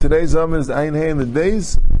today's Amr is Ein Hey in the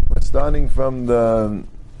days. We're starting from the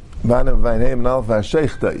bottom of Ein Hey and Alpha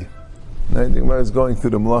Sheichtay. The Gemara is going through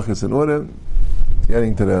the Malachis in order,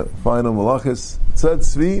 getting to the final Malachis. Tzad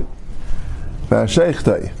Tzvi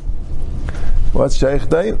Sheichtay. What's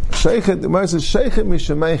Sheichtay? Sheichet, the Gemara says Sheichet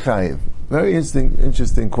Mishamei Chayiv. Very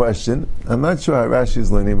interesting question. I'm not sure how Rashi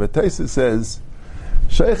is learning, but Taisa says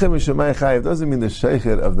Sheichet Mishamei Chayiv doesn't mean the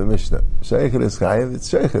Sheichet of the Mishnah. Sheichet is Chayiv,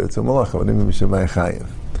 it's Sheichet, it's a Malacha, but it means Mishamei Chayiv.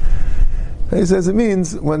 He says it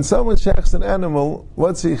means when someone shechs an animal,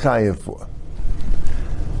 what's he Chayiv for?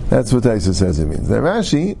 That's what Taisa says it means. Now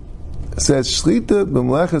Rashi says Shchita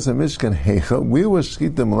b'melechas ha-mishkan heicha. We were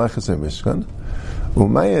Shchita b'melechas ha-mishkan.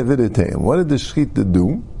 Umaya viditeim. What did the Shchita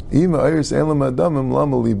do? Ima ayris elam adamim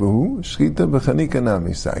lama libahu. Shchita b'chanika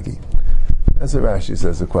nami sagi. That's what Rashi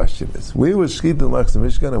says the question is. We were Shchita b'melechas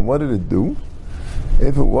ha-mishkan, and what did it do?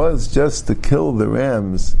 If it was just to kill the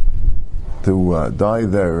rams, to dye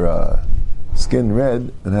their skin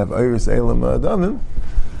red and have ayris elam adamim,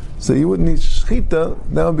 so you wouldn't need Shchita,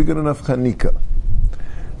 that would be good enough Chanika.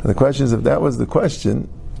 And the question is, if that was the question,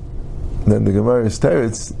 then the Gemara's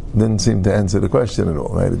Teretz didn't seem to answer the question at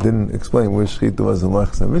all, right? It didn't explain where Shchita was in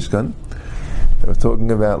Lachs Mishkan. They were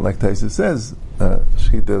talking about, like Taisa says,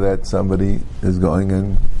 Shchita that somebody is going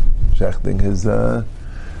and shechting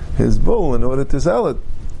his bull in order to sell it.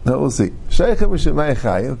 Now we'll see. Sheichet Mishemei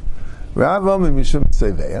Chayiv, Rav Amar Mishum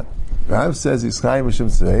Tzeveya. Rav says he's Chayiv Mishum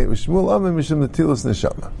Tzeveya, Shmuel Amar Mishum Netilas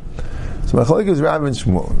Neshama. So Machlokes is Rav and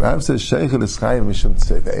Shmuel. Rav says Sheichet is Chayiv Mishum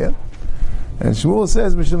Tzeveya, and Shmuel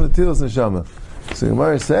says Mishum Netilas Neshama. So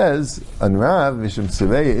Gemara says on Rav Mishum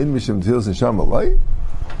Tzeveya in Mishum Netilas Neshama. Why?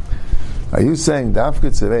 Are you saying Dafka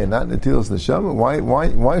Tzeveya not Netilas Neshama?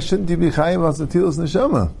 Why shouldn't you be Chayiv as Netilas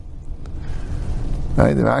Neshama?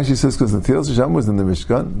 Right? And Rashi says because Netilas Neshama was in the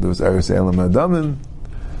Mishkan. There was Eretz Elam Adamim.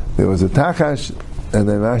 There was a Tachash, and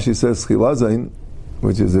then Rashi says Chilazain,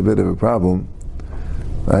 which is a bit of a problem,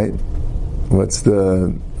 right?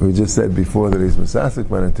 We just said before that he's Masasik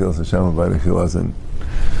by Netilas Neshama by the Chilazain.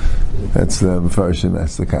 That's the Mepharshim,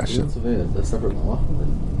 that's the Kasha. That's separate Malach?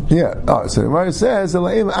 Yeah. So the Gemara says,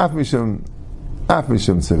 Elaim Af Mishum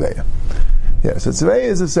Tzeveya. Yeah, so Tzeveya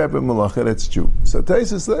is a separate Malacha, that's true. So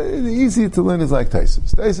Taisus, easy to learn is like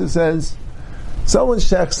Taisus. Taisus says, someone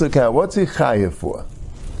shechs a cow, what's he chayiv for?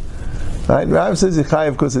 Right? Rav says he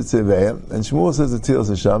chayiv because it's Tzeveya, and Shmuel says it's Netilas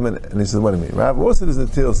Neshama, and he says, what do you mean? Rav also says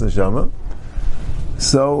it's Netilas Neshama.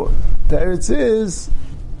 So Teretz is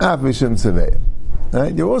Af Mishum Tzeveya.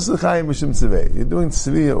 Right? You're also chayiv Mishum Tzeveya. You're doing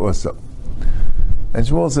Tzeveya also. And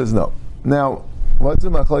Shmuel says no. Now, what's the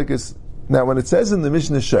machlokes? Now, when it says in the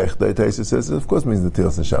Mishnah Sheich, the Taisa says, it of course means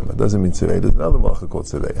Netilas Neshama. It doesn't mean Tzeveya. There's another malacha called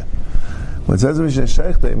Tzeveya. When it says in the Mishnah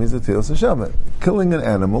Sheich, it means Netilas Neshama. Killing an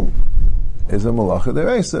animal is a malacha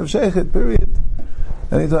deraisa of Sheichet, period.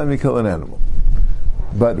 Anytime you kill an animal.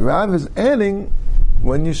 But Rav is adding,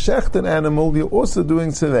 when you shecht an animal, you're also doing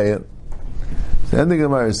Tzeveya. So then the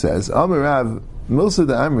Gemara says, Amar Rav, Milsa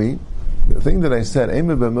de Amri, the thing that I said,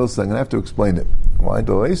 Eimah be Milsa, I'm going to have to explain it. Why?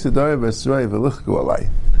 Because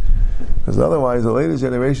otherwise the later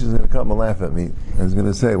generation is going to come and laugh at me and is going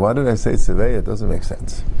to say, why did I say Tzeveya? It doesn't make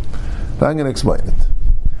sense. But I'm going to explain it.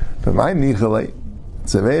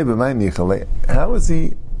 How is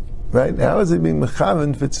he, right? How is he being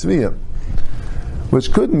mechaven for Tzviya?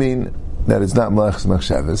 Which could mean that it's not Malachs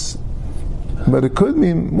Machshavas, but it could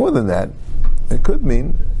mean more than that. It could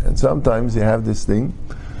mean, and sometimes you have this thing,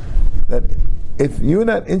 that if you're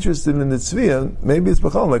not interested in the Tzviya, maybe it's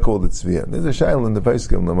B'chal not called the Tzviya. There's a shayla in the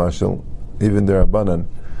Pesachim, the Mashal, even the Rabbanan.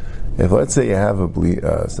 If let's say you have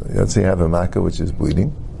let's say you have a makkah which is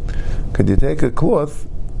bleeding, could you take a cloth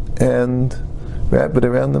and wrap it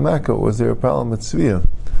around the makkah? Was there a problem with Tzviya?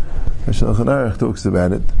 Shulchan Aruch talks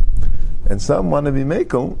about it, and some want to be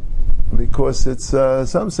mekel because it's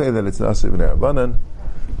some say that it's Nasiv and Rabbanan.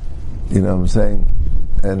 You know what I'm saying?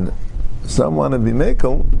 And some want to be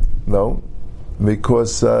mekel though,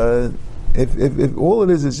 because if all it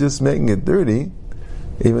is just making it dirty,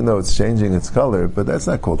 even though it's changing its color, but that's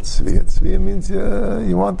not called tzviya. Tzviya means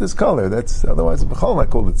you want this color. That's otherwise b'chol not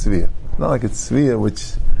called a tzviya. Not like it's tzviya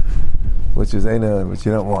which is eina which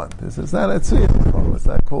you don't want. It's not a tzviya. It's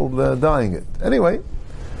not called dyeing it. Anyway,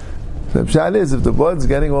 the pshat is if the blood's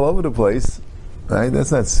getting all over the place, right?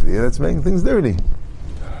 That's not tzviya. That's making things dirty.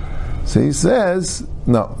 So he says,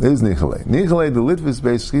 no, it is nichalei. Nichalei the litvis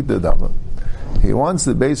beis shchita dama. He wants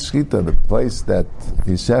the beis shchita, the place that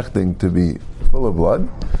he's shechting, to be full of blood.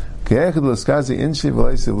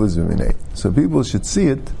 So people should see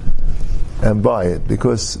it and buy it,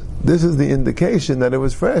 because this is the indication that it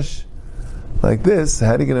was fresh. Like this,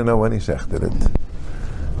 how are you going to know when he shechted it?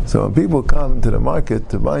 So when people come to the market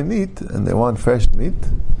to buy meat and they want fresh meat,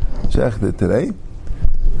 shechted today,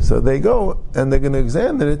 so they go and they're going to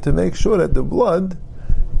examine it to make sure that the blood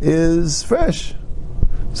is fresh.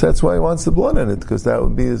 So that's why he wants the blood in it, because that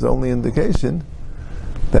would be his only indication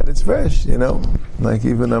that it's fresh, Like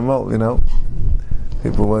even Amol,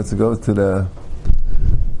 people want to go to the,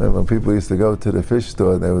 when people used to go to the fish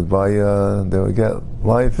store, they would buy, they would get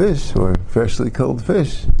live fish or freshly killed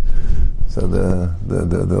fish. So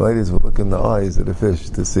the ladies would look in the eyes of the fish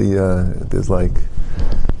to see if there's like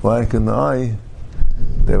black in the eye.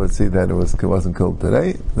 They would see that it wasn't killed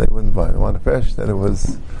today. They wouldn't buy it. They want it fresh, that it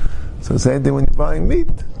was. So same thing when you're buying meat,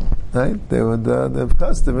 right? They would, the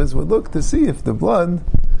customers would look to see if the blood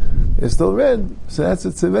is still red. So that's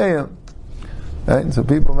a tzivea, right? And so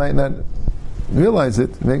people might not realize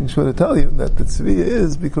it, making sure to tell you that the tzivea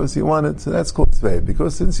is because you want it. So that's called tzivea.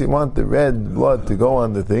 Because since you want the red blood to go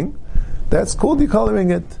on the thing, that's called decoloring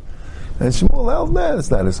it. And Shmuel held that it's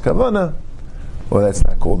not his kavanah. Or that's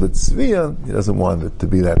not called a tzviya. He doesn't want it to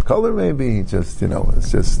be that color, maybe. He just,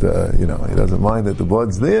 it's just, he doesn't mind that the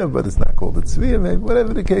blood's there, but it's not called a tzviya, maybe,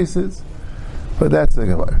 whatever the case is. But that's the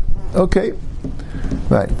Gemara. Okay.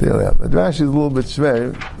 Right, there we are. The Rashi is a little bit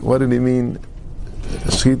shver. What did he mean?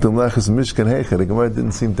 Shchitum lechus mishkan hecher. The Gemara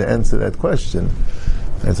didn't seem to answer that question.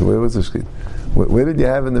 I said, where was the shchit? Where did you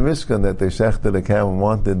have in the Mishkan that they shechted a cow and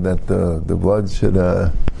wanted that the blood should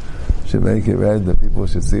make it red, that people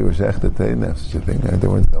should see we're shechted tein, that's such a thing, right? They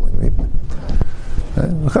weren't telling me.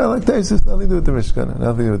 Like Taisus, nothing to do with the Mishkan,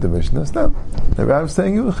 nothing to do with the Mishnah. Stop. The Rav is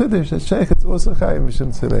saying you a chiddush, that sheikh, it's also chayim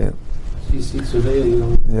mishum tzivayim. You see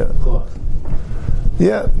tzivayim, you don't cloth.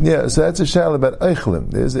 Yeah, so that's a shal about eichlim.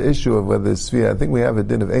 There's an issue of whether it's tzviya. I think we have a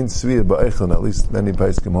din of ein tzviya by eichlin, at least many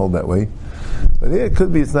places can hold that way. But here it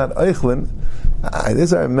could be it's not eichlin.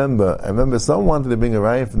 This I remember someone wanted to bring a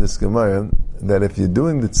raya from this Gemara, that if you're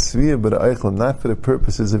doing the tzviya b'eichlin not for the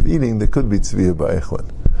purposes of eating, there could be tzviya b'eichlin.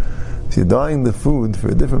 If you're dyeing the food for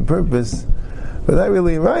a different purpose, but not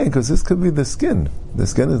really right, because this could be the skin. The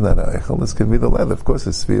skin is not eichel. This could be the leather. Of course,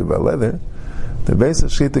 it's tzviya by leather. The base of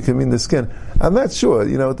shchita can mean the skin. I'm not sure.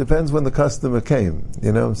 It depends when the customer came.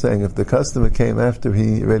 You know what I'm saying? If the customer came after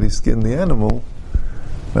he already skinned the animal,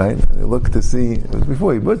 right? They look to see. It was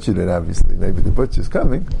before he butchered it. Obviously, maybe the butcher's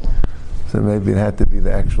coming. So maybe it had to be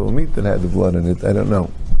the actual meat that had the blood in it. I don't know.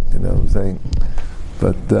 You know what I'm saying?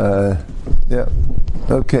 But, yeah.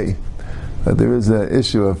 Okay. There is an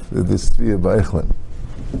issue of this tzviya b'eichlin.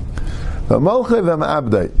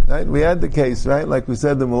 Right? We had the case, right? Like we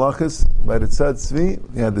said, the malachas, by the tzad tzvi,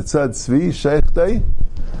 we had the tzad tzvi, sheichtei,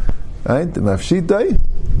 right? The mafshitei,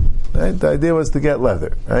 right? The idea was to get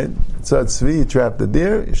leather, right? Tzad tzvi, you trap the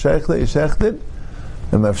deer, sheichtei, you shechted,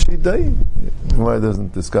 and mafshitei, Gemara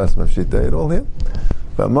doesn't discuss mafshitei at all here.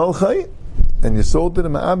 But malchai, and you sold it,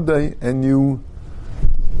 ma'abdei, and you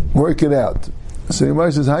work it out. So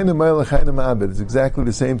Gemara says, Hainu Melech, Hainu Ma'abed. It's exactly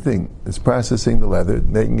the same thing. It's processing the leather,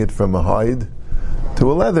 making it from a hide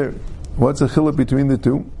to a leather. What's the chiluk between the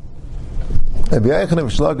two? No,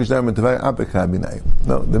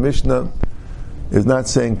 the Mishnah is not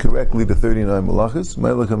saying correctly the 39 malachas.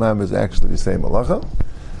 Melech Ma'abed is actually the same malacha.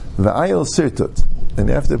 V'ayel sirtut. And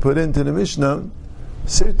you have to put into the Mishnah,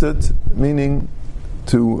 sirtut, meaning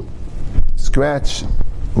to scratch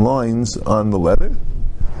lines on the leather,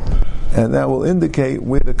 and that will indicate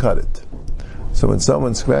where to cut it. So when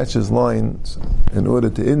someone scratches lines in order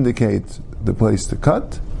to indicate the place to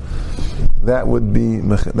cut, that would be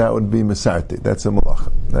mesarte. That's a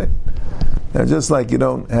malacha, right? Now, just like you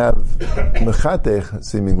don't have mechatech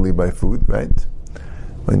seemingly by food, right?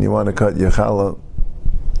 When you want to cut your challah,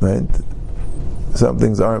 right? Some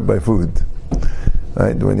things aren't by food,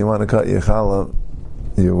 right? When you want to cut your challah,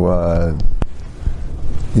 you're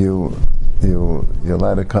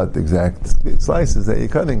allowed to cut the exact slices that you're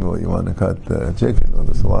cutting, or you want to cut the chicken or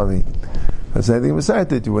the salami. That's anything beside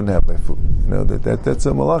that you wouldn't have by food. That's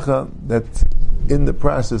a malacha that's in the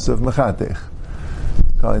process of mechatech.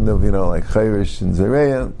 Kind of, like chayrish and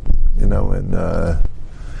zereya, and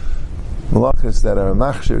malachas that are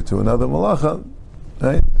machshir to another malacha,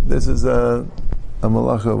 right? This is a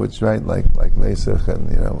malacha which, right, like mesach and,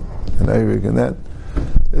 and ayrig and that.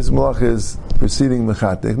 This malacha is preceding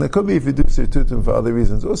mechatek. Now, it could be if you do sirtutim for other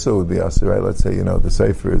reasons, also it would be asur, right? Let's say, the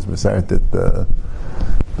sefer is mesartet the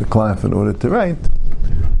cloth in order to write,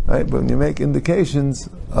 right? But when you make indications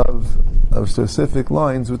of specific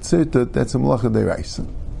lines with sirtut, that's a malacha deraisa.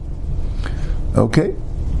 Okay?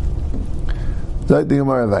 Zayt the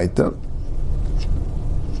Gemara weiter.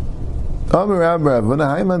 Amar Abra,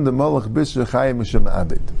 v'nahayman the malach bishra chayim mishum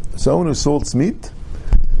abed. Someone who salts meat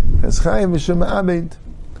has chayim mishum abed.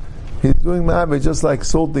 He's doing ma'abed just like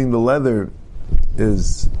salting the leather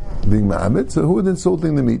is being ma'abed, so who then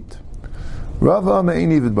salting the meat? Rava me'ein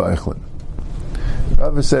ivid ba'echlin.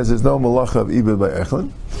 Rava says there's no malacha of ivid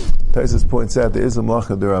ba'echlin. Taisus points out there is a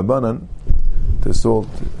malacha d'Rabbanan to salt,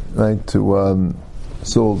 right, to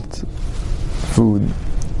salt food,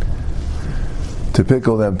 to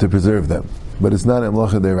pickle them, to preserve them. But it's not a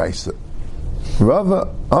malacha d'Oraisa. Rava,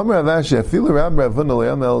 Amar Avashi, afilu Rab Ravuna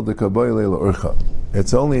le'amel d'kaboy le'urcha.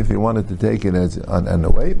 It's only if you wanted to take it as on the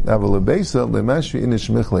way.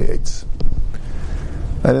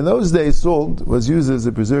 And in those days, salt was used as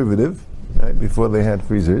a preservative, right, before they had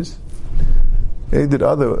freezers. They did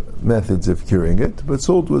other methods of curing it, but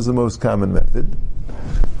salt was the most common method.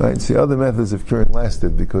 Right? See, other methods of curing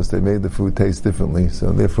lasted because they made the food taste differently,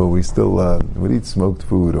 so therefore we still would eat smoked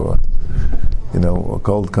food or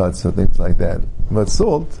cold cuts or things like that. But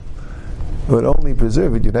salt would only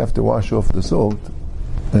preserve it. You'd have to wash off the salt.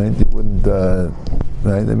 Right? You wouldn't,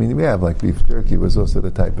 right? I mean, we have like beef jerky was also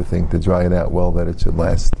the type of thing to dry it out well that it should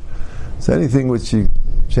last. So anything which you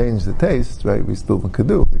change the taste, right, we still could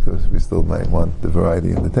do because we still might want the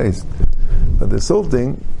variety in the taste. But the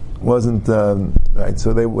salting wasn't, right,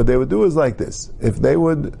 so what they would do is like this. If they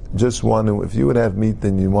would just want to, if you would have meat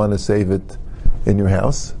and you want to save it in your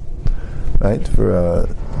house, right, for a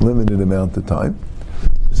limited amount of time,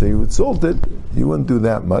 so you would salt it, you wouldn't do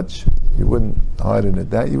that much, you wouldn't harden it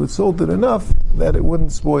that, you would salt it enough that it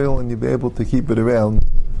wouldn't spoil and you'd be able to keep it around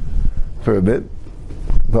for a bit.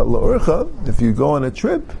 But la'urcha, if you go on a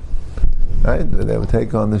trip, right, they would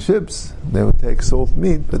take on the ships, they would take salt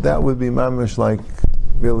meat, but that would be mamish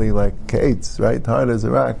really like kates, right, hard as a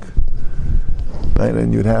rock, right,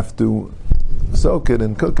 and you'd have to soak it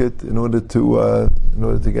and cook it in order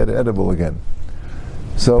to get it edible again.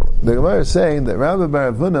 So the Gemara is saying that Rabbi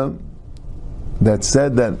Bar Avuna that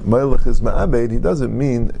said that Moilech is ma'abed, he doesn't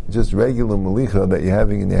mean just regular malicha that you're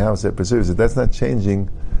having in your house that preserves it. That's not changing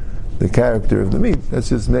the character of the meat. That's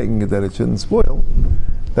just making it that it shouldn't spoil.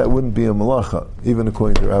 That wouldn't be a malacha, even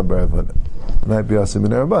according to Rabbi Bar Avuna. It might be asim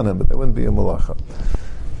in Rabbanan, but that wouldn't be a malacha.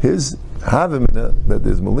 His havamina, that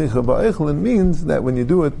there's malicha ba'echlin, means that when you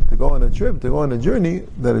do it to go on a trip, to go on a journey,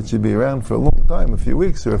 that it should be around for a long time, a few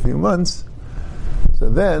weeks or a few months. So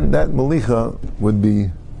then that malicha would be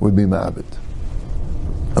ma'abed.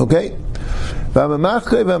 Okay? And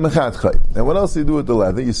what else do you do with the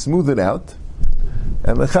leather? You smooth it out.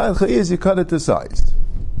 And mechadcha is you cut it to size.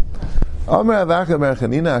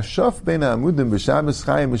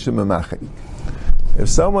 If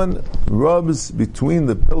someone rubs between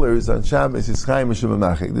the pillars on Shabbos, it's chayim mishum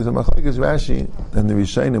mamachik. There's a machlokes Rashi and the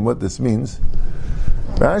Rishonim what this means.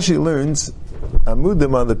 Rashi learns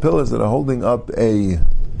amudim on the pillars that are holding up a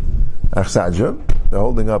achsadra. They're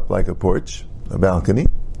holding up like a porch, a balcony,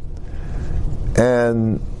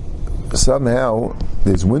 and somehow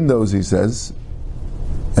there's windows, he says,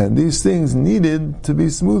 and these things needed to be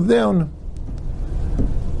smoothed down.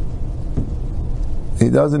 He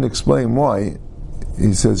doesn't explain why.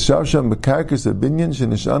 He says, Shavsham b'karkas abinyan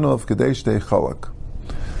shenishanu of kadesh tei chalak.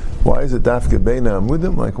 Why is it dafke beina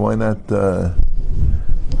amudim? Like, why not,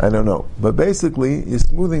 I don't know. But basically, you're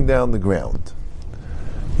smoothing down the ground.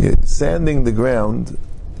 You're sanding the ground,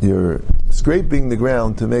 you're scraping the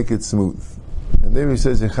ground to make it smooth. And there he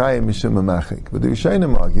says, Yechayim mishum mamachik. But the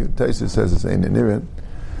Rishonim argue, Taisa says it's ein anirim,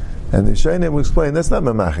 and the Rishonim will explain, that's not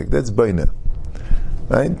mamachik, that's beina.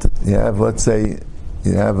 Right? You have, let's say,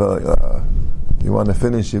 you have you want to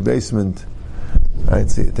finish your basement, right?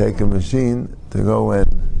 So you take a machine to go and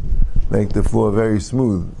make the floor very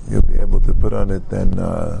smooth. You'll be able to put on it then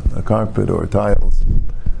a carpet or tiles.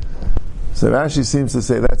 So Rashi seems to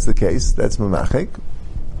say that's the case. That's mamachik,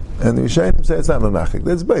 and the Rishonim say it's not mamachik.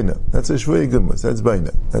 That's beina. That's a shvui gumus. That's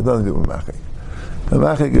beina. That doesn't do mamachik.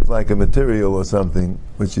 Mamachik is like a material or something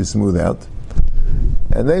which you smooth out.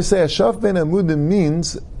 And they say a shaf ben amudim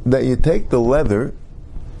means that you take the leather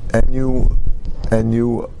and you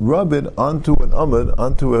rub it onto an amud,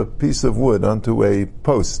 onto a piece of wood, onto a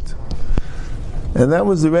post. And that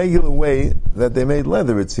was the regular way that they made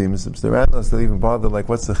leather, it seems. The Ranos don't even bother, like,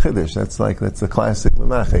 what's the chiddush? That's the classic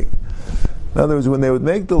mamachik. In other words, when they would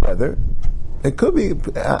make the leather, it could be,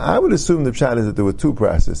 I would assume the pshat is that there were two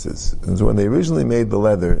processes. So when they originally made the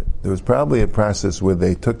leather, there was probably a process where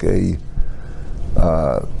they took a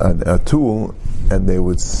tool and they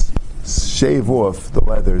would shave off the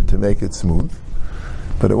leather to make it smooth,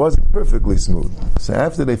 but it wasn't perfectly smooth. So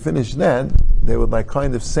after they finished that, they would like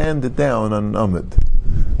kind of sand it down on an amud.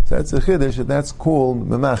 So that's a chiddush, and that's called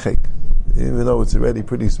mamachik, even though it's already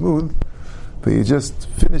pretty smooth. But you're just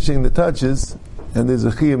finishing the touches, and there's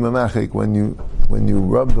a chiyuv mamachik when you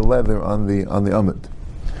rub the leather on the amud.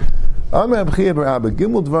 There are three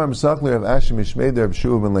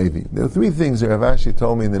things that Rav Ashi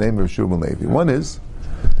told me in the name of Shua ben Levi. One is,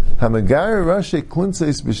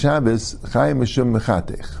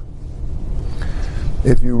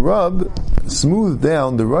 if you smooth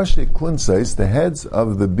down the Rashi Klunseis, the heads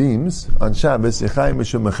of the beams on Shabbos, Yechayim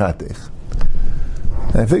Mishum Mechatech.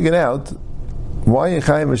 I figured out why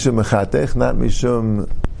Yechayim Mishum Mechatech, not Mishum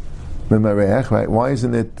Memareach, right? Why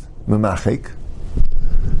isn't it Memachik?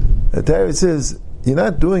 The Torah says, you're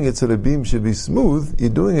not doing it so the beam should be smooth, you're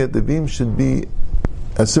doing it, the beam should be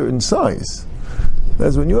a certain size.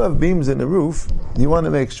 Because when you have beams in the roof, you want to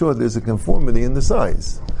make sure there's a conformity in the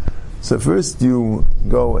size. So first you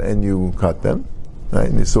go and you cut them, right,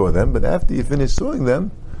 and you saw them, but after you finish sawing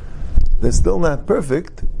them, they're still not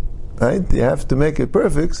perfect, right? You have to make it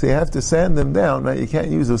perfect, so you have to sand them down, right? You can't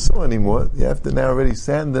use a saw anymore, you have to now already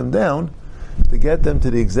sand them down to get them to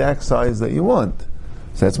the exact size that you want.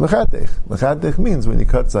 So that's mechatech. Mechatech means when you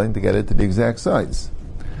cut something to get it to the exact size.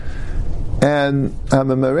 And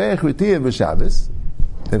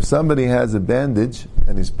if somebody has a bandage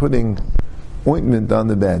and he's putting ointment on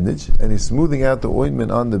the bandage and he's smoothing out the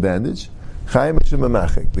ointment on the bandage,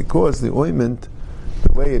 because the ointment,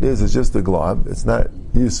 the way it is just a glob, it's not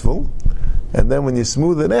useful. And then when you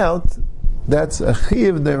smooth it out, that's a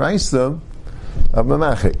chiv deraisa of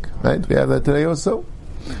mamachik. Right? We have that today also.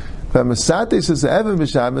 If you masatis the evan,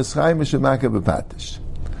 yichayim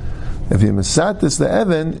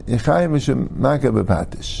mishemaka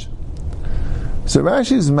b'patish. So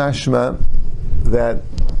Rashi's mashma that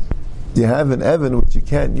you have an evan which you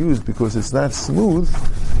can't use because it's not smooth,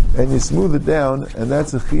 and you smooth it down, and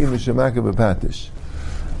that's a chiyim mishemaka b'patish.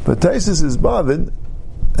 But Taisus is bothered.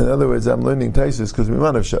 In other words, I'm learning Taisus because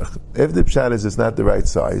mimanav shach. If the pshat is it's not the right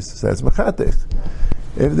size, so that's mechatech.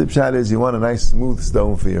 If the pshat is you want a nice smooth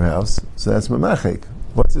stone for your house, so that's mamachik.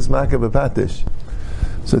 What's this makah b'patish?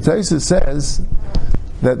 So Taisus says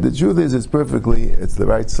that the truth is it's the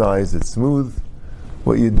right size, it's smooth.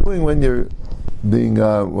 What you're doing when you're being,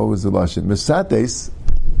 what was the lashon? Mesates,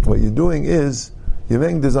 what you're doing is, you're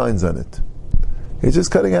making designs on it. You're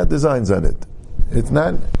just cutting out designs on it. It's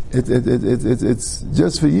not, it's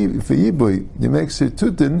just for yibui. You make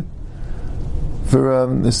sirtutin for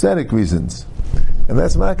aesthetic reasons. And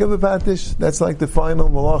that's makah b'patish. That's like the final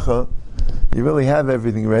malacha. You really have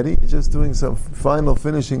everything ready. You're just doing some final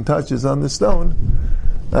finishing touches on the stone,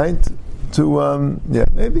 right? To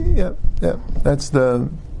that's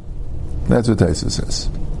what Taisus says.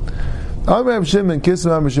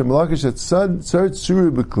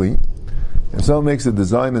 If someone makes a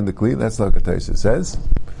design in the kli, that's like what Taisus says.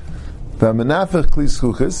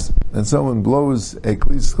 And someone blows a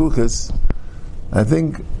kli schuchis, I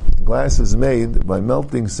think glass is made by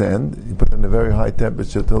melting sand. You put it in a very high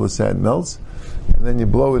temperature till the sand melts, and then you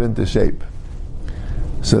blow it into shape.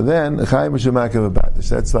 So then, that's like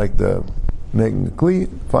the making a kli,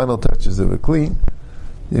 final touches of a kli,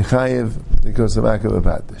 Yechayev because of Akav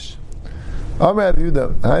Patish. Amar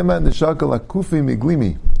Yehuda, Haiman Neshakal Akufi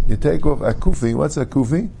Miglimi. You take off Akufi. What's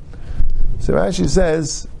Akufi? So Rashi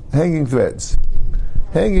says hanging threads.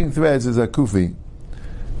 Hanging threads is Akufi.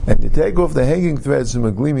 And you take off the hanging threads from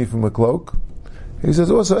a glimi, from a cloak. He says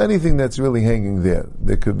also anything that's really hanging there.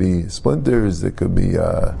 There could be splinters, there could be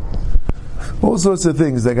all sorts of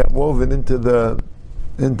things that got woven into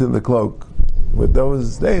the cloak. With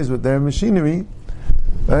those days, with their machinery,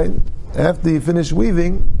 right? After you finish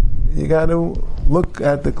weaving, you got to look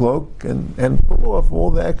at the cloak and pull off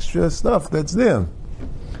all the extra stuff that's there.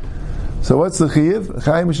 So what's the chiyuv?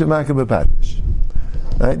 Chayim shemaka b'patish.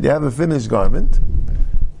 Right? You have a finished garment.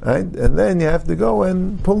 Right? And then you have to go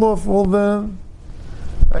and pull off all the,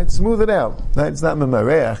 right? Smooth it out. Right? It's not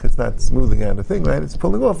memareach, it's not smoothing out a thing, right? It's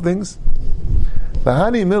pulling off things.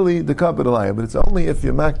 Bahani mili the kapitalaya, but it's only if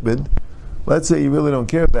you're makbid. Let's say you really don't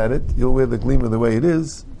care about it, you'll wear the glima the way it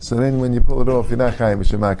is, so then when you pull it off, you're not chayim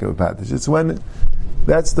shemaka b'patish. It's when,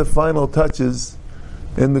 that's the final touches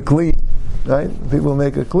in the kli, right? People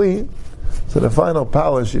make a kli, so the final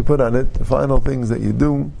polish you put on it, the final things that you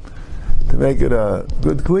do, to make it a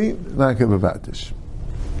good kli, makah b'patish.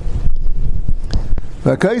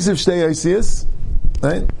 V'kaisiv shtei oisius,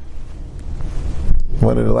 right?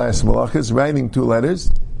 One of the last malachas, writing 2 letters.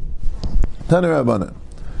 Tana Rabbana.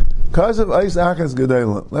 Kasav ois achas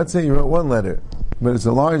gedola. Let's say you wrote 1 letter, but it's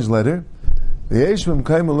a large letter. V'yesh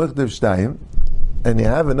b'mkayim l'chtav shtayim, and you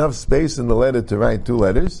have enough space in the letter to write 2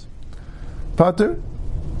 letters. Pater,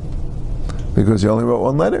 because you only wrote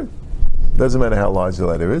 1 letter. Doesn't matter how large the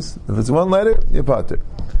letter is. If it's 1 letter, you're pater.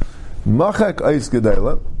 Machak ois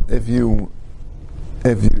gedola. If you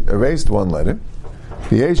erased 1 letter,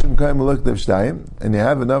 V'yeshem kaim l'chtav shtayim, and you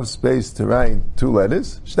have enough space to write 2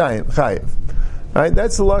 letters, shtayim, chayiv. Right?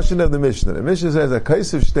 That's the lashon of the Mishnah. The Mishnah says, a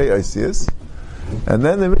kaisav shtei oisius, and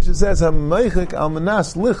then the Mishnah says, ha-meichik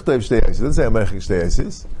al-manas lichtav shtei oisius. It doesn't say ha-meichik shtei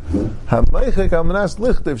oisius. Ha-meichik al-manas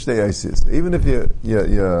lichtav shtei oisius. Even if you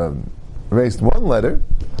erased 1 letter,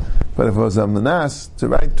 but if it was al-manas, to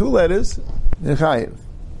write 2 letters, you're chayiv.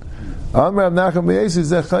 Amar Rav Nachman bar Yossi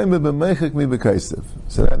zeh chayim b'meichik mi b'kaisav.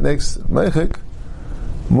 So that makes meichik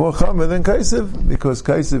more chamer than kaisav, because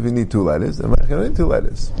kaisav you need 2 letters, and meichik you need 2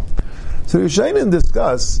 letters. So Rishonim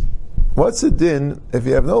discuss, what's the din if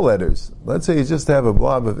you have no letters? Let's say you just have a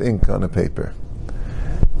blob of ink on a paper,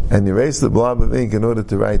 and you erase the blob of ink in order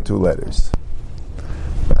to write 2 letters.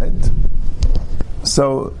 Right?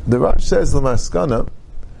 So the Rosh says the Maskana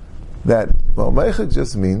that, well, meichik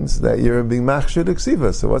just means that you're being machshir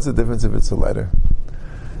d'ksiva. So what's the difference if it's a letter?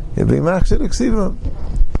 You're being machshir d'ksiva.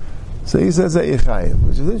 So he says that yichayim,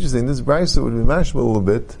 which is interesting. This brayso would be mashma a little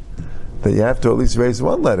bit, that you have to at least erase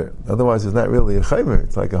 1 letter. Otherwise it's not really a chaymer.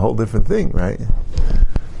 It's like a whole different thing, right?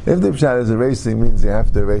 If the pshat is erasing means you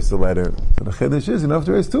have to erase the letter. So the chiddush is, you don't have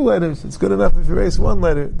to erase 2 letters. It's good enough if you erase 1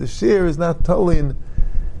 letter. The shir is not totally in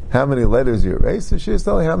how many letters you erase. The shir is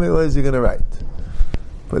telling how many letters you're going to write.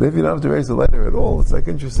 But if you don't have to erase the letter at all, it's like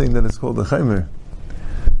interesting that it's called a chaymer.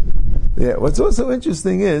 Yeah, what's also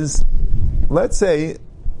interesting is, let's say,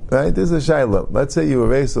 right, there's a shayla. Let's say you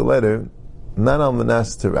erase a letter, not al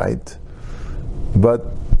manas to write, but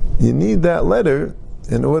you need that letter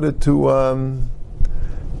in order to,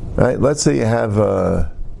 right, let's say you have a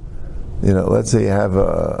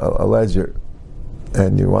ledger,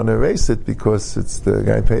 and you want to erase it because it's the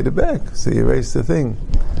guy paid it back, so you erase the thing.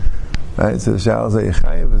 Right, so the shal is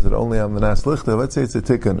chayiv. Is it only on manas lichta? Let's say it's a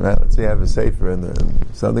tikkun. Right, let's say you have a sefer and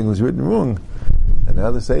something was written wrong, and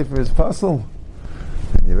now the sefer is puzzle,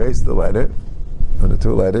 and you erase the letter or the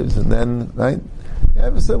 2 letters, and then right, you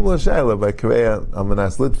have a similar shayla by kriya on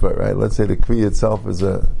manas litva. Right, let's say the kriya itself is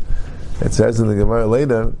a. It says in the Gemara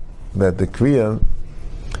later that the kriya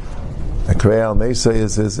al meisa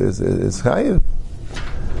is chayiv.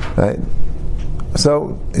 Right.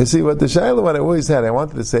 So, you see, what I always had, I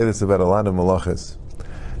wanted to say this about a lot of malachas.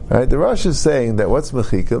 Right? The Rosh is saying that what's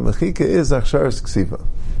mechika? Mechika is achsharas ksiva.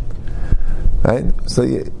 Right? So,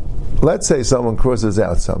 let's say someone crosses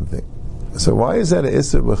out something. So why is that an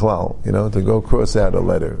isser b'chlal? To go cross out a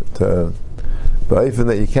letter, but even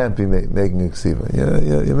that you can't be making a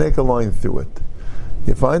ksiva. You make a line through it.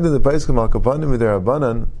 You find in the Paiskim al-Kapanim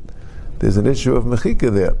Rabbanan, there's an issue of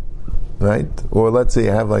mechika there. Right? Or let's say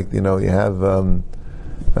you have right, the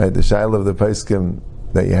shaila of the Paiskim,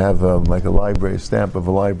 that you have like a library stamp of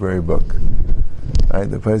a library book. Right?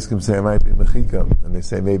 The Paiskim say it might be mechika, and they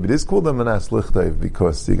say maybe it is called a manas lichtayv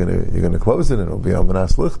because you're gonna close it and it'll be a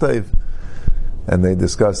manas lichtayv. And they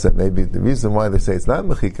discuss that maybe the reason why they say it's not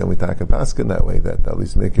mechika, and we talk about Paskin that way, that at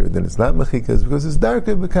least make it then it's not mechika, is because it's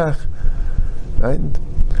darker b'kach. Right?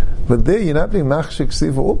 But there you're not being machshik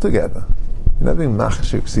ksiva altogether. You're not being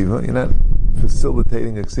machshir ksiva. You're not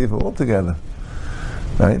facilitating a ksiva altogether,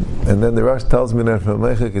 right? And then the Rosh tells me that from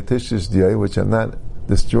mechik etishis diyay, which I'm not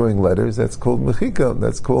destroying letters. That's called mechika.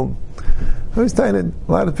 That's called. I was telling it.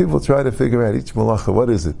 A lot of people try to figure out each malacha.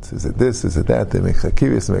 What is it? Is it this? Is it that? They make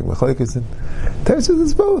chakiris, they make machlekes. Tells you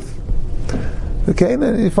it's both. Okay, and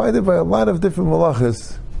then you find it by a lot of different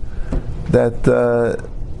malachas that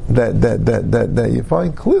you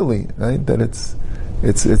find clearly, right? That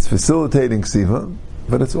it's facilitating ksiva,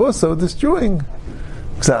 but it's also destroying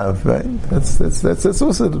ksav, right? That's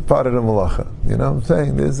also part of the malacha. You know what I'm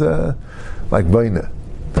saying? There's like baina,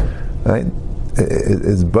 right?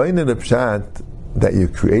 Is baina the pshat that you're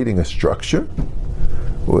creating a structure,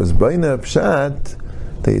 or is baina a pshat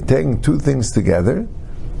that you're taking 2 things together,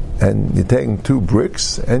 and you're taking 2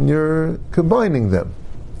 bricks and you're combining them,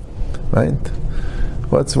 right?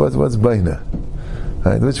 What's baina?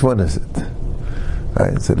 Right? Which one is it?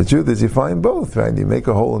 Right? So the truth is you find both, right? You make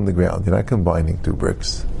a hole in the ground, you're not combining 2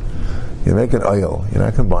 bricks. You make an oil, you're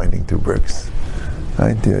not combining 2 bricks.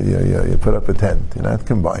 Right? You put up a tent, you're not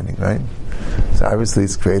combining, right? So obviously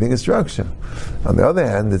it's creating a structure. On the other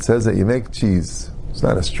hand, it says that you make cheese. It's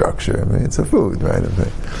not a structure, I mean, it's a food, right?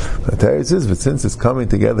 But Torah says, but since it's coming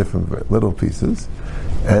together from little pieces,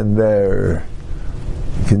 and they're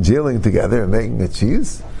congealing together and making a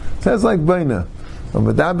cheese, it sounds like baina.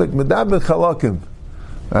 Medabek chalakim.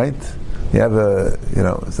 Right? You have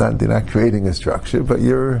it's not, you're not creating a structure, but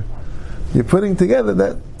you're putting together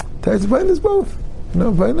that Teretz Baina is both.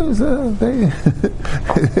 Baina is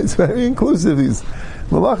it's very inclusive. These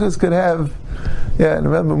malachas could have, and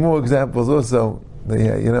remember more examples also.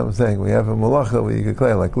 You know what I'm saying? We have a malacha where you could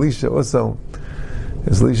declare like Lisha also.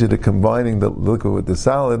 Is Lisha the combining the liquid with the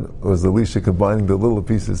solid, or is the Lisha combining the little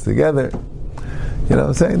pieces together? You know what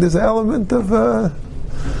I'm saying? There's an element of,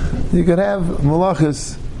 you could have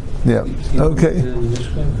malachas. Yeah. Okay.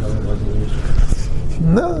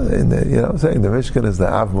 No, you know what I'm saying? The Mishkan is the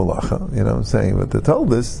Av Malacha, you know what I'm saying? But the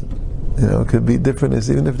Toldus, you know, could be different,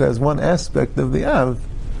 even if there's one aspect of the Av.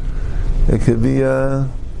 It could be a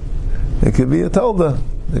Tolda.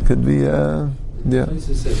 It could be yeah. That's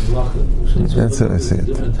what I see.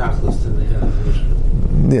 Different tachlis than they have in the Mishkan.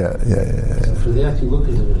 Yeah. So for that, you look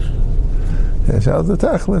at the Mishkan. Yeah, Shal the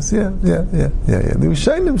Tachlis, yeah. The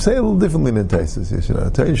Shainim say a little differently than Taisus, you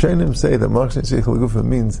know. Shainim say that Machshin Sheikh L'Gufa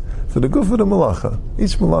means for the Gufa the Malacha.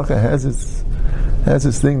 Each Malacha has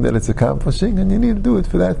its thing that it's accomplishing, and you need to do it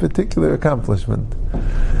for that particular accomplishment.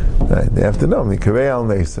 Right? They have to know, Mikarei al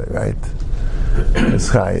Mesa, right? It's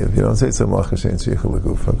Chayiv. You don't say it's a Malacha Shein Sheikh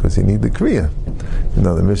L'Gufa, because you need the Kriya. You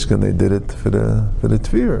know, the Mishkan, they did it for the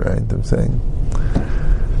Tvira, right? I'm saying.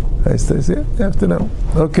 I say, yeah, you have to know.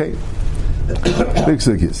 Okay. Big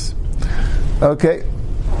sugis. Okay.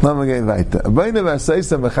 Lass gehen weiter. Beine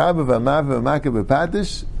v'aseisa mechabe v'amav v'make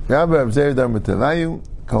b'patish Rabbi Abzer Dar Matavayu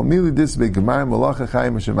Kol mili dis be'gemar malacha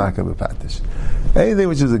chayim shemake b'patish. Anything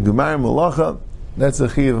which is a gemar malacha, that's a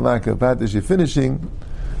chiyav v'make b'patish. You're finishing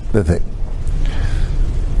the thing.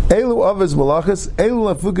 Elu avos malachas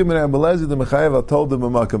elu lafukim min Rabbi the mechayev al told them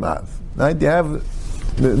b'makam av. Right? You have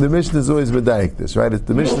the Mishnah is always medayik this, right?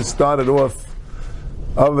 The Mishnah started off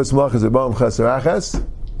Avos Malachas Abam Chasarachas,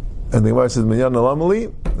 and the Gemara says Minyan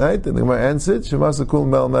Alamali, right? And the Gemara answered Shemasa Kul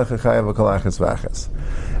Mel Mecha Chayav Kalachas Vachas.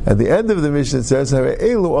 At the end of the mission it says Hare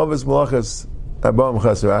Elu Avos Malachas Abam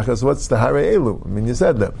Chasarachas. What's the Hare Elu? I mean, you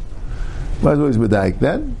said them. Might as well be daik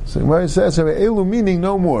then. So the Gemara says Hare Elu meaning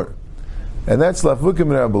no more, and that's Lafukim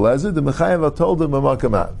and Rabbi Lezer. The Mechayev told him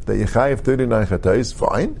Mamakamav that Yechayev 39 Chatayis,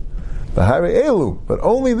 fine. But Hare Elu, but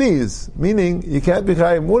only these, meaning you can't be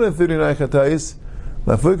Chayev more than 39 Chatayis.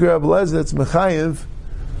 Lafuk Rabbi Lezer, it's mechayiv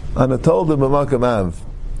on a tolda b'makam av.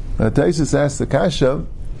 Now Taisus asked the kasha.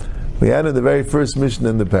 We had in the very first mission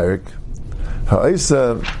in the parak.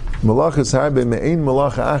 Ha'isa malachas harbe me'ein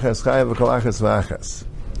malacha achas chayav v'kolachas v'achas.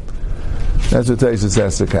 That's what Taisus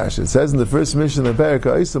asked the kasha. It says in the first mission in the parak,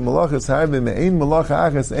 Ha'isa malachas harbe me'ein malacha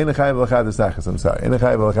achas ein chayav v'chadas achas. I'm sorry, ein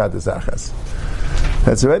chayav v'chadas achas.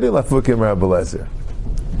 That's already lafukim Rabbi Lezer.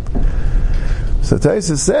 So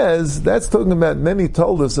Taisa says that's talking about many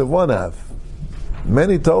told us of one av.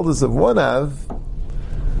 Many told us of one av,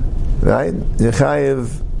 right?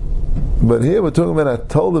 Yechayev, but here we're talking about a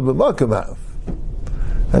told of b'makam av.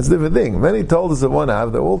 That's a different thing. Many told us of one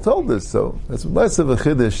av. They all told us, so that's less of a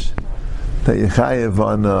chiddush that Yechayev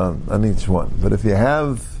on each one. But if you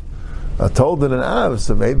have a told and an av,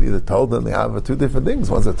 so maybe the told and the av are two different things.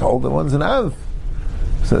 One's a told and one's an av,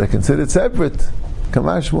 so they're considered separate.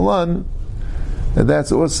 Kamash Mulan. And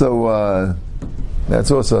that's also a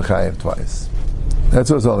chayiv twice.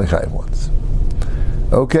 That's also only chayiv once.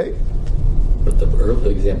 Okay. But the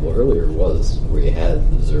example earlier was where you had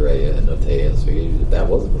Zereya and Oteya, so that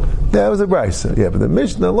wasn't. Yeah, that was a brisa. Yeah, but the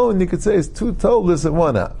Mishnah alone, you could say, is two toldas of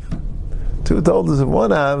one av. Two toldas of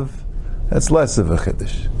one av. That's less of a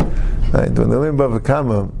chiddush. Right? When they learn Bava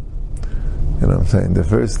Kama, you know what I'm saying?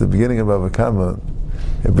 The beginning of Bava Kama,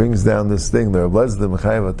 it brings down this thing. The Rabbi the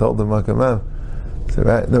Mechayev told the Makamav. So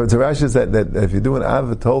Rashi says that if you do an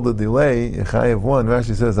av told the delay, you chayev one.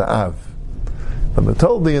 Rashi says a av, but the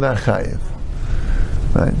told you're not chayev.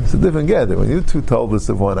 Right? It's a different gather. When you two told us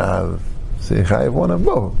of one av, so you chayev one of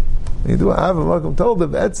both. When you do an av and makom told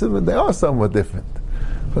of etzim, they are somewhat different.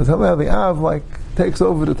 But somehow the av takes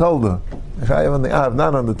over the tolda. You chayev on the av,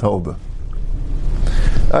 not on the tolda.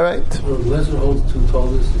 All right. So Lezer holds two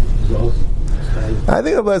toldas is also chayev. I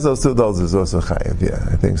think Lezer's two toldas is also chayev. Yeah,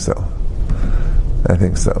 I think so.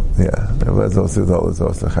 Yeah. But also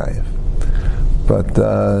chayiv. But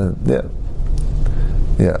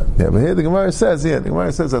But here the Gemara says,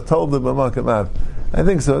 I told them b'makam av. I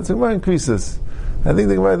think so. The Gemara increases. I think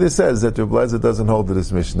the Gemara there says that Rabbi Lezer doesn't hold to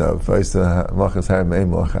this Mishnah of malachas har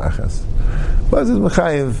me'ein malacha achas. Lezer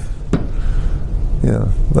mechayiv.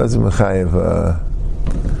 Lezer mechayiv.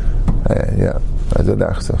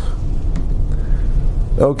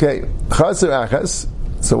 Okay, chaser achas.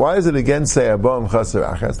 So why does it again say Arba'am Chaser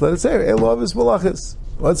Achas? Let it say Elu Malachas.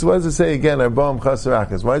 Why does it say again Arba'am Chaser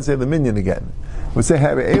Achas? Why does it say the minion again? We say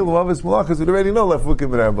Elu Malachas. We already know Lafukim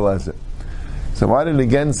and Rabbi Lezer. So why did it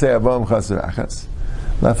again say Arba'am Chaser Achas?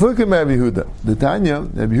 Lafukim Rabbi Yehuda. The Tanya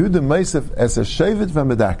Rabbi Yehuda Meisef as a Shevet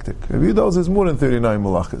v'Medaktik. Rabbi Yehuda is more than 39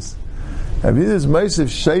 Malachas. Rabbi Yehuda is Meisef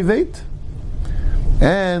Shevet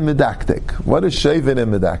and Medaktik. What is Shevet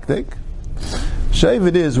and Medaktik?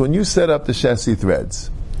 Shevet is when you set up the chassis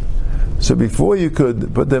threads. So before you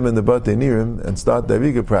could put them in the Batei Nirim and start the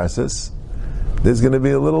Ariga process, there's going to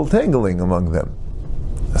be a little tangling among them.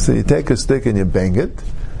 So you take a stick and you bang it,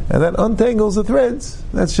 and that untangles the threads.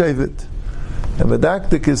 That's Shevet. And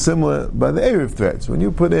Medaktik is similar by the Erev threads. When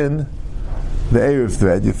you put in the Erev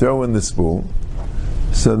thread, you throw in the spool,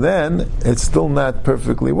 so then it's still not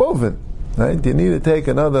perfectly woven. Right? You need to take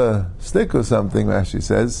another stick or something, Rashi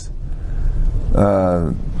says,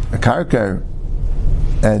 a karkar,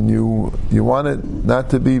 and you want it not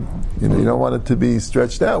to be, you don't want it to be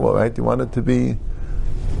stretched out well, right? You want it to be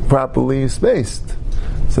properly spaced.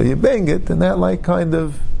 So you bang it, and that kind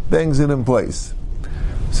of bangs it in place.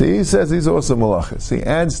 So he says he's also malachas. He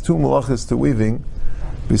adds 2 malachas to weaving,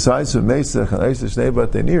 besides from Mesach and Eisha Shnei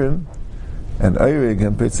Batei Nirim, and Eirig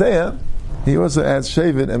and Petzeya. He also adds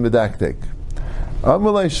Shevet and Medaktik.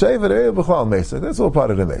 Amalei Shevet Eirig B'chal Mesach. That's all part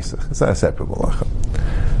of the Mesach. It's not a separate malacha.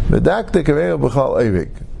 Medaktik Eirig B'chal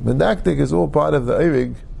Eirig. Medaktik is all part of the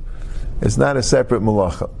Eirig. It's not a separate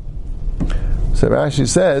malacha. So Rashi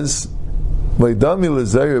says, Leidami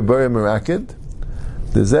L'Zayir B'Rei Merakid,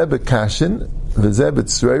 D'Zeh B'Kashin, V'Zeh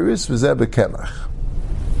B'Tzreiris, V'Zeh B'Kemach.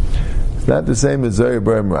 It's not the same as Zayir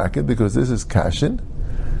B'Rei Merakid, because this is Kashin,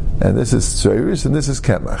 and this is Tzreiris, and this is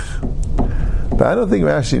Kemach. But I don't think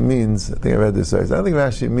Rashi means, I think I read this right, I don't think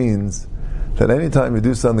Rashi means that anytime you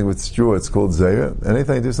do something with straw, it's called Zayir,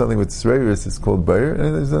 anytime you do something with Tzreiris, it's called Bayer,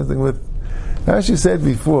 and there's something with... Rashi said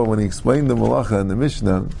before, when he explained the Malacha in the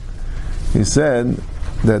Mishnah, he said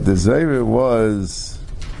that the Zayir was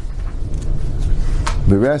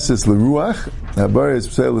Beresis L'Ruach, Habar is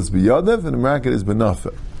Pselis B'Yodev, and the Merakid is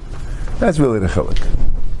B'Nafa. That's really the chiluk.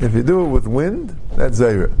 If you do it with wind, that's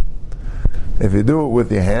Zayir. If you do it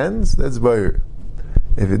with your hands, that's Bayer.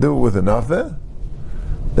 If you do it with a Nafa,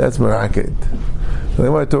 that's Merakid. So the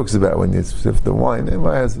Gemara talks about when you sift the wine, the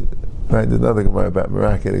Gemara has another Gemara about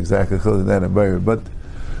Merakid, exactly, Chiluk and Bayer, but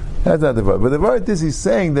that's not the Vart. But the Vart is he's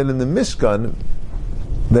saying that in the Mishkan,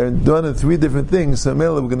 they're done in 3 different things, so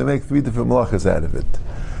Mela we're going to make 3 different malachas out of it.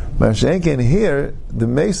 Mashenken here, the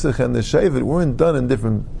Mesach and the Shevet weren't done in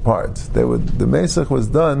different parts. The Mesach was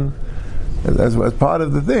done as part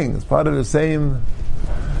of the thing. It's part of the same.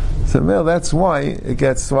 So Mel, that's why it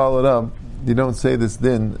gets swallowed up. You don't say this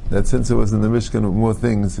din, that since it was in the Mishkan with more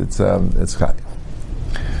things, it's Chai.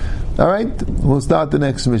 Alright, we'll start the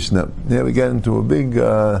next Mishnah. Here we get into a big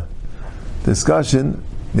discussion,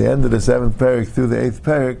 the end of the 7th parak through the 8th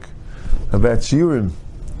parak, about Shiurim.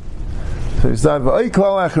 So we start with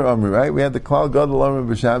Klal Acher Amri, right? We had the Klal Gadol Amri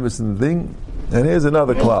B'Shabbos and the thing, and here's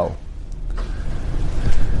another Klal.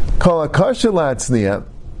 Kol HaKasha Latzniya,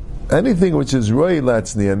 anything which is Roi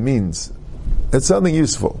Latzniya means it's something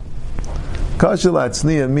useful. Kasha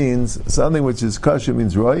Latzniya means something which is Kasha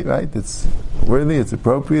means Roi, right? It's worthy, it's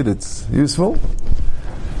appropriate, it's useful.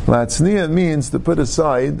 Latzniya means to put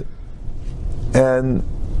aside and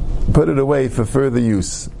put it away for further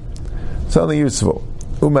use. Something useful.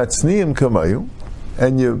 Umatzniim kamayu,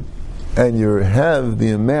 and you have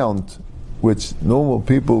the amount which normal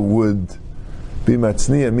people would be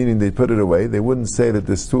matzniya, meaning they put it away. They wouldn't say that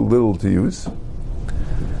there's too little to use.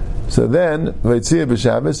 So then, vaytziyah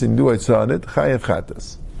b'Shabbos, and do eitzah on it, chayev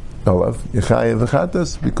chatas. Olav, yechayev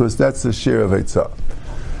chatas, because that's the share of eitzah.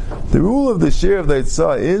 The rule of the share of the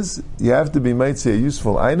eitzah is you have to be meitzah a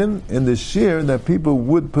useful item, and the share that people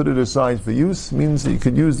would put it aside for use means that you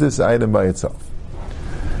could use this item by itself.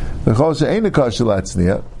 Something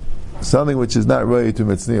which is not related to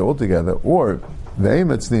metzniya altogether, or ve'ei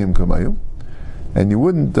metzniim kamayu, and you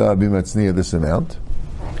wouldn't be metzniya this amount.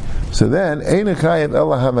 So then, ein chayev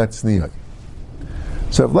ela ha-metzniya.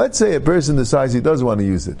 So if let's say a person decides he does want to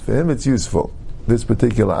use it, for him it's useful, this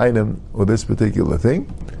particular item or this particular thing,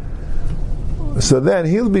 so then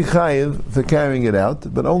he'll be chayev for carrying it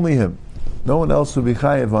out, but only him. No one else will be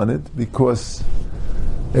chayev on it because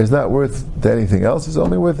it's not worth to anything else, it's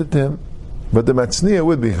only worth it to him. But the matzniya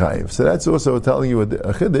would be chayiv. So that's also telling you a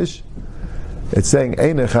chiddush. It's saying,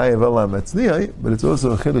 Eina chayiv ala matzniya, but it's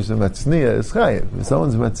also a chiddush that matzniya is chayiv. If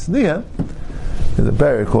someone's matzniya, there's a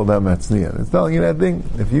parak called matzniya. It's telling you that thing,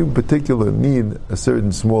 if you particularly need a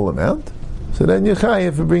certain small amount, so then you're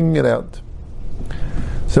chayiv for bringing it out.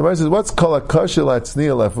 So Mar says, what's called a kasha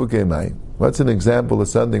latzniya lafuke mai? What's an example of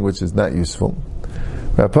something which is not useful?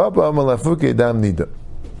 Rapapa amal lafuke dam nida.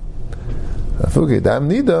 Lafuke dam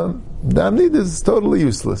nida is totally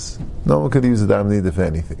useless. No one could use a dam nida for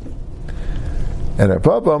anything. And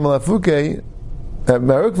Rapapa amal lafuke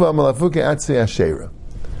marukva amal lafuke atse ashera.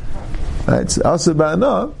 It's also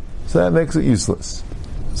ba'ana, so that makes it useless.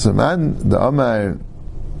 So man, the Amar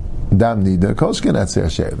dam nida, kolshkin atzer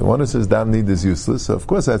asher. The one who says dam nida is useless, so of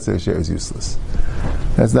course atzer asher is useless.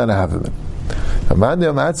 That's not a havamim.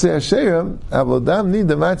 Amandiyam atzer asher, avlo dam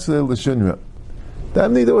nida matzle l'shunra.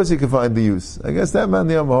 Dam nida was you can find the use. I guess that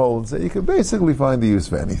mandiyam holds that you can basically find the use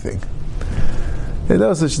for anything. There's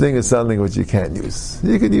no such thing as something which you can't use.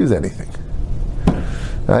 You could use anything.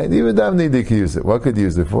 Right? Even dam nida you can use it. What could you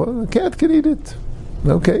use it for? A cat could eat it.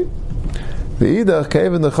 Okay. The idach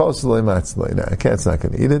kevin the chosle matzle. Now a cat's not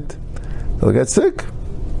going to eat it. He'll get sick.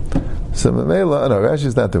 So Mamela, no,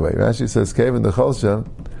 Rashi's not the way. Rashi says kevin the chosle.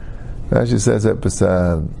 Rashi says that it's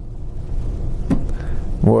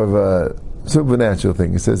more of a supernatural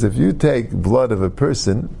thing. He says if you take blood of a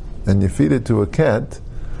person and you feed it to a cat,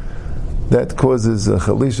 that causes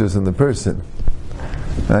chalishus in the person.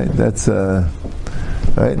 Right? That's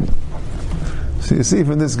right. So you see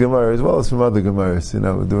from this Gemara as well as from other Gemaras,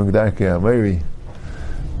 we're doing Darkei Ameri.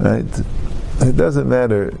 Right? It doesn't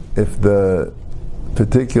matter if the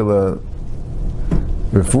particular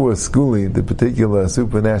refuah skuli, the particular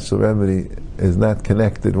supernatural remedy, is not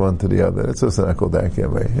connected one to the other. That's also not called Darkei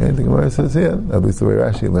Ameri. And the Gemara says here, at least the way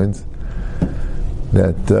Rashi learns,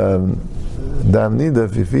 that dam nida,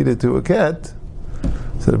 if you feed it to a cat,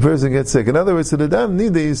 so the person gets sick. In other words, so the dam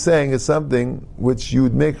nida he's saying is something which you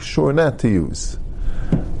would make sure not to use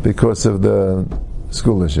because of the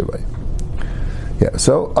skula shavai. Yeah.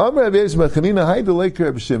 So Amar Rabbi Yesh Machanina Hayda Leik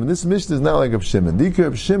Reb Shimon. This mission is not like Reb Shimon. Dik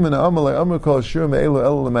Reb Shimon Amar Amar Kol Shiurim Elu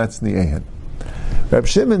Elu Lamatzni Ehen. Reb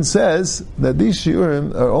Shimon says that these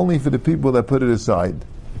shiurim are only for the people that put it aside.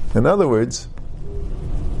 In other words,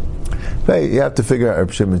 you have to figure out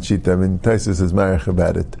Reb Shimon's shita. I mean, Taisus is marich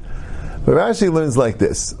about it. But Rashi learns like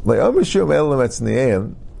this: like Amar Shiurim Elu Lamatzni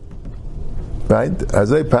Ehen. Right?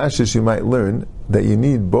 As a pashas, you might learn that you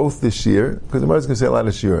need both the shir, because the Gemara is going to say a lot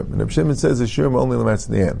of shirim. And Reb Shimon says the shirim only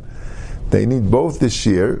l'matzniyah. They need both the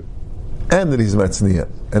shir and that he's matzniyah.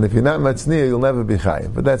 And if you're not matzniyah, you'll never be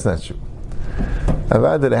chayiv. But that's not true.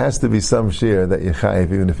 Avad, there has to be some shir that you're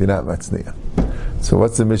chayiv even if you're not matzniyah. So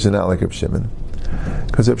what's the mission not like Reb Shimon?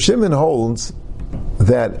 Because Reb Shimon holds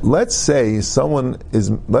that let's say something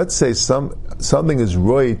is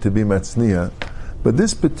roy to be matzniyah, but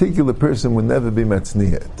this particular person would never be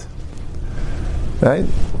matzniyah. Right?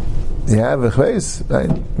 You have a chveis,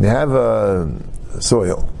 right? You have a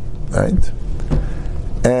soil, right?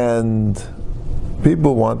 And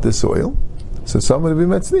people want the soil, so someone will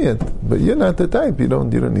be matzniyat. But you're not the type. You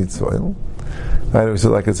don't need soil, right?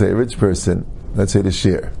 So, like I say, a rich person, let's say the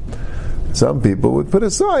shir. Some people would put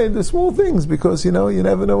aside the small things because you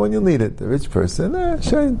never know when you'll need it. The rich person,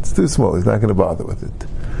 it's too small. He's not going to bother with it.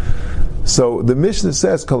 So the Mishnah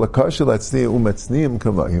says, "Kol hakasher latzniyah u'matzniyim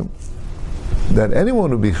kamayim." That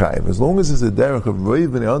anyone will be chayiv as long as it's a derech of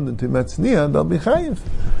roiv and yondan to matzniyah, they'll be chayiv.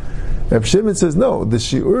 Reb Shimon says no. The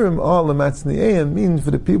shiurim all the matzniyah mean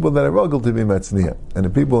for the people that are ruggled to be matzniyah, and the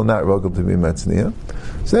people who are not ruggled to be matzniyah,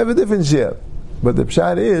 so they have a different shir. But the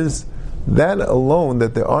pshat is that alone,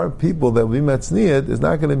 that there are people that will be matzniyah, is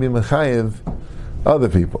not going to be mechayiv other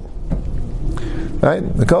people. Right?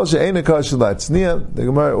 The kol she'eina kasher latzniya. The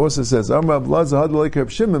Gemara also says, Amar Abelazar had like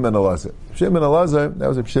Reb Shimon ben Elazar. Shimon Elazar, that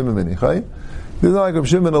was Reb Shimon ben Yochai. This is not like Reb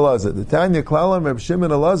Shimon Elazar. The Tanya Klalam Reb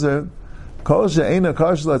Shimon Elazar, kol she'eina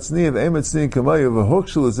kasher latzniya v'emet tzniya kamayu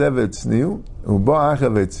v'hokshel zevet tzniyu u'ba acha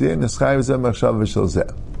v'tzniya neschayiv zeh machshav v'shel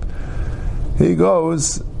zeh. He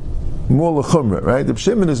goes more l'chumra, right? Reb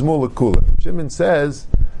Shimon is more l'kula. Reb Shimon says,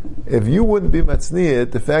 if you wouldn't be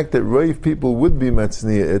matzniyat, the fact that roiv people would be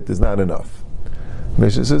matzniyat is not enough.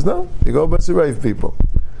 Mishnah says no, you go by the Rav people.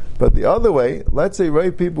 But the other way, let's say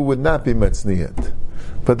Rav people would not be matzniyat,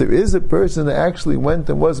 but there is a person that actually went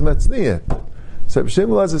and was matzniyat. So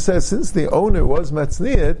Shimon Elazar says, since the owner was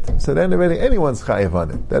matzniyat, so then already anyone's chayiv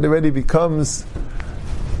on it. That already becomes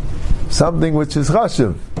something which is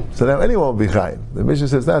chashuv. So now anyone will be chayiv. The Mishnah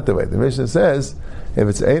says not the way. The Mishnah says, if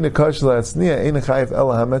it's eina kasher latzniya, eina chayiv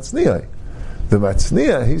ela hamatzniya. The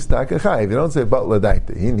matzniyah, he's taka chayiv. You don't say batla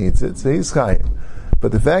daita. He needs it, so he's chayiv.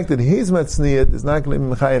 But the fact that he's matzniyat is not going to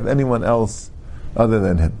be mechayev anyone else other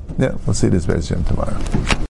than him. Yeah, we'll see this Be'ez Hashem tomorrow.